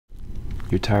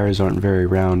Your tires aren't very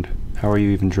round. How are you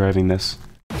even driving this?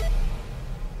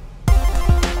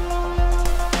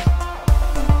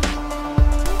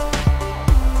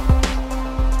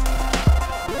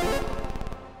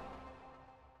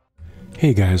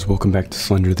 Hey guys, welcome back to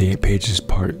Slender, the 8 pages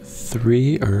part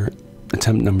 3, or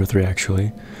attempt number 3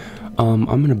 actually. I'm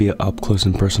gonna be up close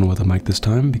and personal with a mic this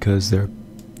time because there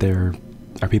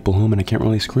are people home and I can't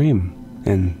really scream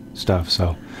and stuff,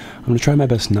 so I'm gonna try my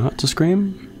best not to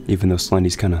scream, even though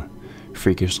Slendy's kinda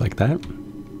freakish like that.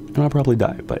 And I'll probably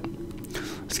die, but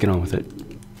let's get on with it.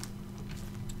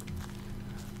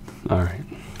 Alright,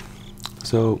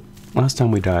 so last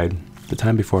time we died, the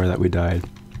time before that we died,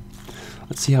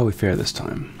 let's see how we fare this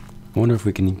time. I wonder if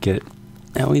we can get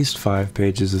at least 5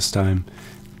 pages this time.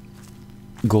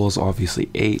 Goal is obviously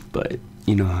 8, but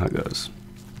you know how it goes.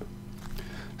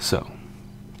 So,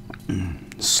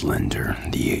 Slender,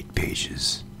 the 8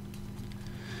 pages.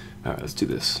 Alright, let's do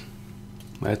this.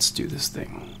 Let's do this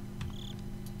thing.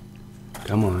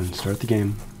 Come on, start the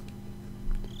game.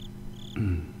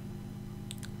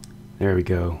 There we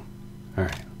go.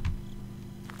 Alright.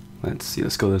 Let's see,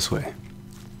 let's go this way.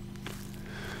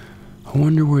 I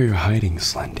wonder where you're hiding,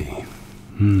 Slendy.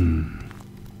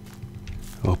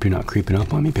 I hope you're not creeping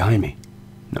up on me behind me.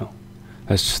 No,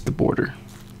 that's just the border.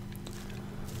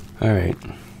 Alright.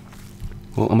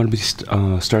 Well, I'm going to be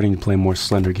starting to play more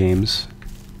Slender games.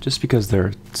 Just because there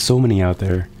are so many out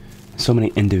there. So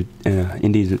many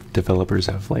indie developers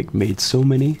have like made so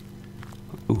many.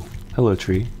 Ooh, hello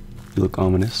tree. You look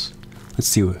ominous. Let's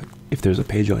see if there's a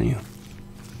page on you.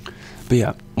 But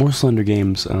yeah, more Slender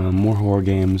games, more horror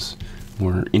games,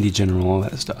 more indie general, all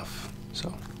that stuff.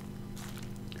 So,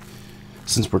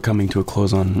 since we're coming to a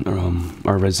close on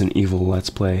our Resident Evil Let's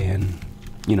Play and,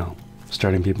 you know,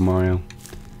 starting Paper Mario,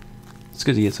 it's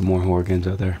good to get some more horror games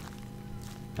out there.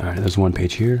 Alright, there's one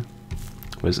page here.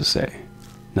 What does it say?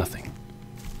 Nothing.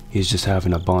 He's just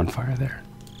having a bonfire there.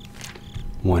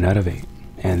 1 out of 8.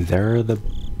 And there are the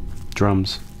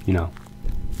drums, you know.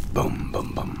 Boom,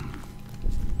 boom, boom.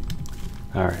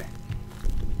 Alright.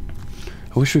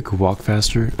 I wish we could walk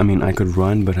faster. I mean, I could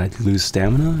run, but I'd lose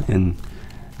stamina and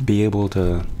be able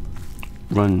to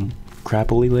run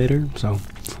crappily later, so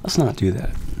let's not do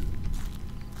that.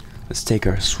 Let's take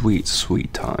our sweet,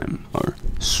 sweet time. Our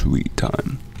sweet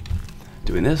time.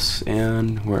 Doing this,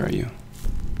 and where are you?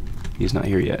 He's not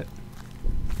here yet.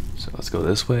 So let's go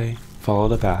this way, follow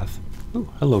the path. Oh,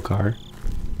 hello car.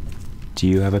 Do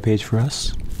you have a page for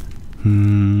us?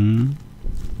 Your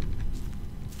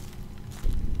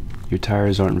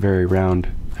tires aren't very round.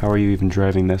 How are you even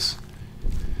driving this?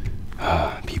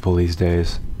 People these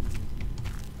days.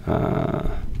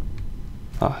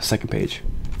 Second page.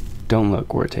 Don't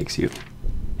look where it takes you.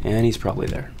 And he's probably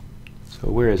there. So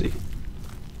where is he?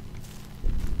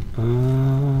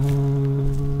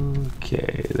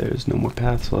 Okay, there's no more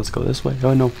path, so let's go this way.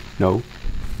 Oh, no. No.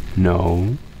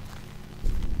 No.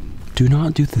 Do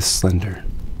not do this, Slender.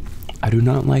 I do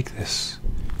not like this.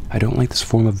 I don't like this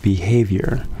form of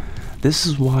behavior. This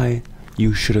is why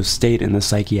you should have stayed in the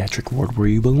psychiatric ward where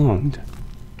you belonged.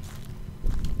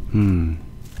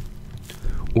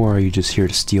 Or are you just here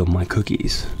to steal my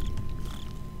cookies?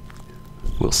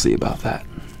 We'll see about that.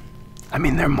 I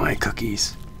mean, they're my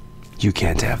cookies. You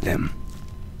can't have them.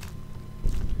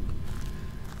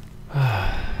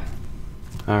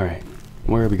 Alright,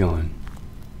 where are we going?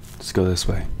 Let's go this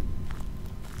way.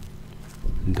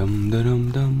 Dum da dum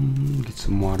dum. Get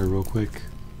some water real quick.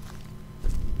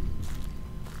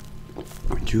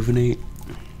 Rejuvenate.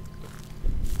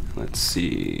 Let's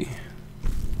see.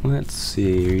 Let's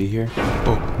see. Are you here?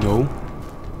 Oh, no.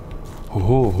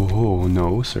 Oh,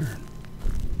 no, sir.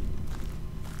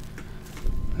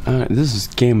 This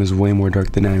game is way more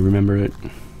dark than I remember it.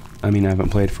 I mean, I haven't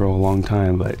played for a long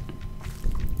time, but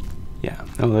yeah.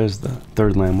 Oh, there's the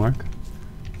 3rd landmark.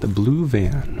 The blue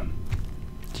van.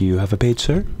 Do you have a page,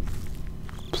 sir?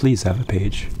 Please have a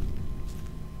page.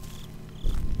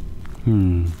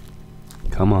 Come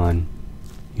on.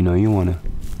 You know you wanna.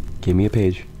 Give me a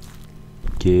page.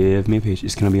 Give me a page.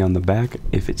 It's gonna be on the back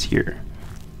if it's here.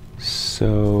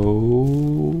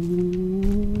 So,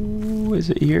 is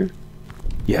it here?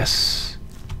 Yes.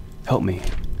 Help me.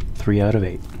 3 out of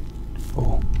 8.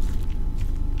 Oh.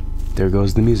 There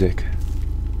goes the music.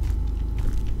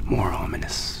 More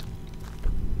ominous.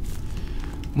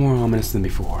 More ominous than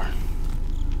before.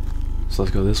 So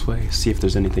let's go this way, see if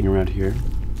there's anything around here.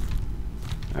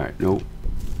 Alright, nope.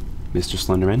 Mr.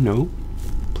 Slenderman, no.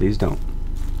 Please don't.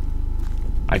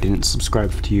 I didn't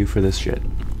subscribe to you for this shit.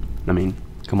 I mean,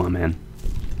 come on, man.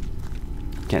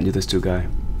 Can't do this to a guy.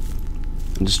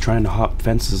 I'm just trying to hop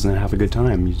fences and have a good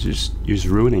time. You're just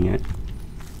ruining it.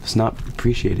 It's not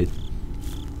appreciated.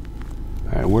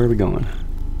 Alright, where are we going?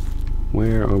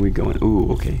 Where are we going?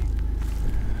 Ooh, okay.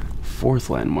 Fourth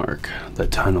landmark. The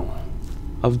Tunnel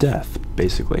of Death,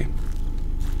 basically.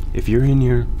 If you're in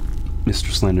here,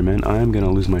 Mr. Slenderman, I'm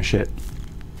gonna lose my shit.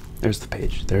 There's the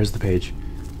page. There's the page.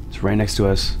 It's right next to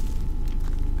us.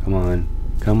 Come on.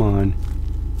 Come on.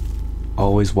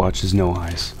 Always watches no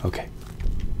eyes. Okay.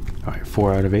 Alright,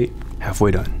 4 out of 8.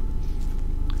 Halfway done.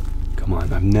 Come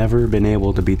on. I've never been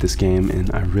able to beat this game, and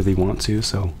I really want to,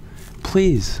 so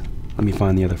please let me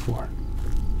find the other 4.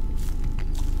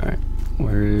 Alright.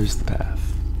 Where's the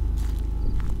path?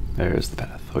 There's the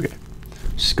path. Okay.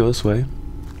 Just go this way.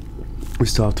 We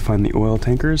still have to find the oil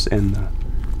tankers and the...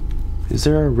 Is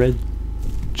there a red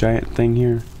giant thing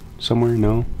here somewhere?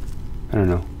 No? I don't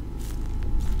know.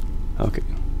 Okay.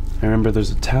 I remember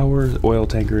there's a tower, oil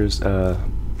tankers, a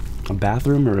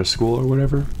bathroom or a school or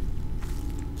whatever.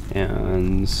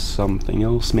 And something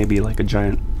else. Maybe like a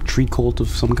giant tree cult of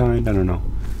some kind. I don't know.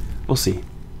 We'll see.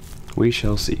 We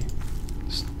shall see.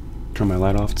 Just turn my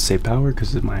light off to save power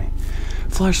because my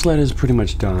flashlight is pretty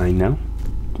much dying now.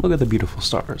 Look at the beautiful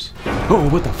stars. Oh,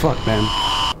 what the fuck, man?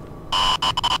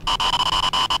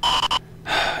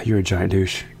 You're a giant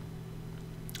douche.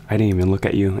 I didn't even look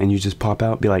at you, and you just pop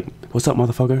out, be like, "What's up,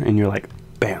 motherfucker?" And you're like,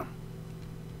 bam.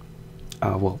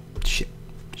 Well, shit.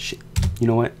 You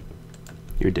know what?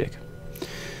 You're a dick.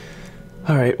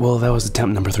 Alright, well, that was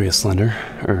attempt number 3 of Slender.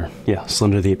 Or, yeah,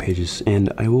 Slender the 8 pages.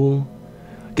 And I will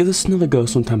give this another go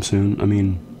sometime soon. I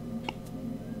mean,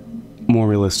 more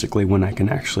realistically, when I can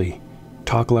actually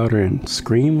talk louder and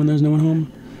scream when there's no one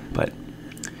home. But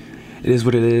it is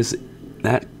what it is.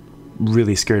 That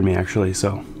really scared me, actually,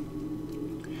 so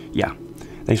yeah.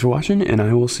 Thanks for watching, and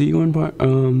I will see you in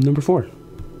number 4.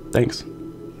 Thanks.